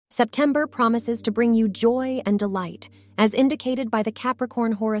September promises to bring you joy and delight, as indicated by the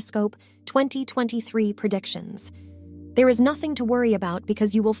Capricorn Horoscope 2023 predictions. There is nothing to worry about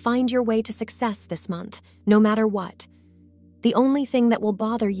because you will find your way to success this month, no matter what. The only thing that will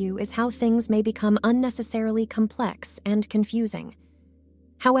bother you is how things may become unnecessarily complex and confusing.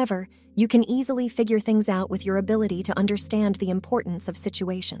 However, you can easily figure things out with your ability to understand the importance of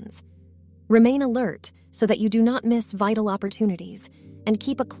situations. Remain alert so that you do not miss vital opportunities, and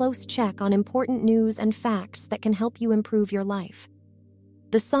keep a close check on important news and facts that can help you improve your life.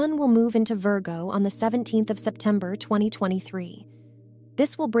 The Sun will move into Virgo on the 17th of September 2023.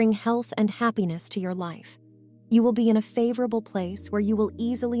 This will bring health and happiness to your life. You will be in a favorable place where you will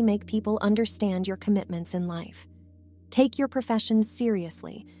easily make people understand your commitments in life. Take your profession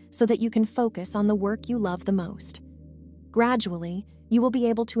seriously so that you can focus on the work you love the most. Gradually, you will be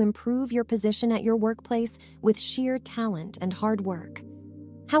able to improve your position at your workplace with sheer talent and hard work.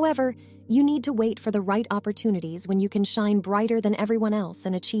 However, you need to wait for the right opportunities when you can shine brighter than everyone else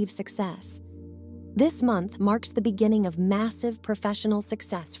and achieve success. This month marks the beginning of massive professional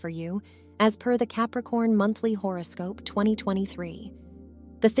success for you, as per the Capricorn Monthly Horoscope 2023.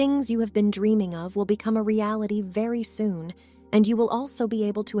 The things you have been dreaming of will become a reality very soon, and you will also be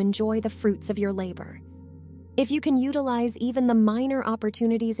able to enjoy the fruits of your labor. If you can utilize even the minor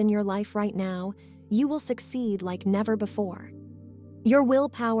opportunities in your life right now, you will succeed like never before. Your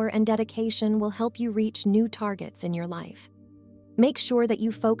willpower and dedication will help you reach new targets in your life. Make sure that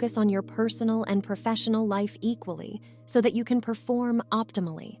you focus on your personal and professional life equally so that you can perform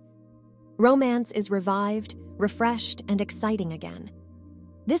optimally. Romance is revived, refreshed, and exciting again.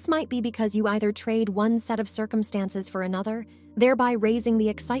 This might be because you either trade one set of circumstances for another, thereby raising the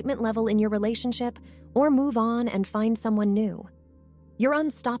excitement level in your relationship, or move on and find someone new. You're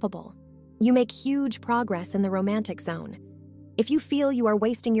unstoppable. You make huge progress in the romantic zone. If you feel you are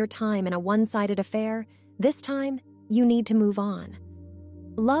wasting your time in a one-sided affair, this time you need to move on.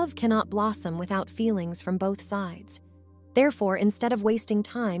 Love cannot blossom without feelings from both sides. Therefore, instead of wasting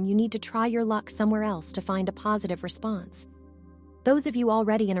time, you need to try your luck somewhere else to find a positive response. Those of you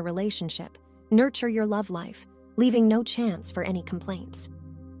already in a relationship, nurture your love life, leaving no chance for any complaints.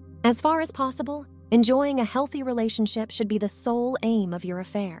 As far as possible, enjoying a healthy relationship should be the sole aim of your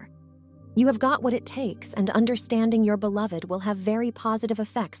affair. You have got what it takes, and understanding your beloved will have very positive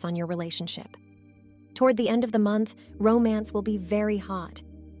effects on your relationship. Toward the end of the month, romance will be very hot.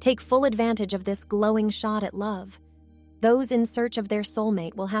 Take full advantage of this glowing shot at love. Those in search of their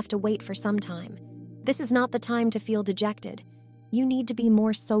soulmate will have to wait for some time. This is not the time to feel dejected. You need to be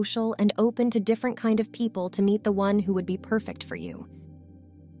more social and open to different kind of people to meet the one who would be perfect for you.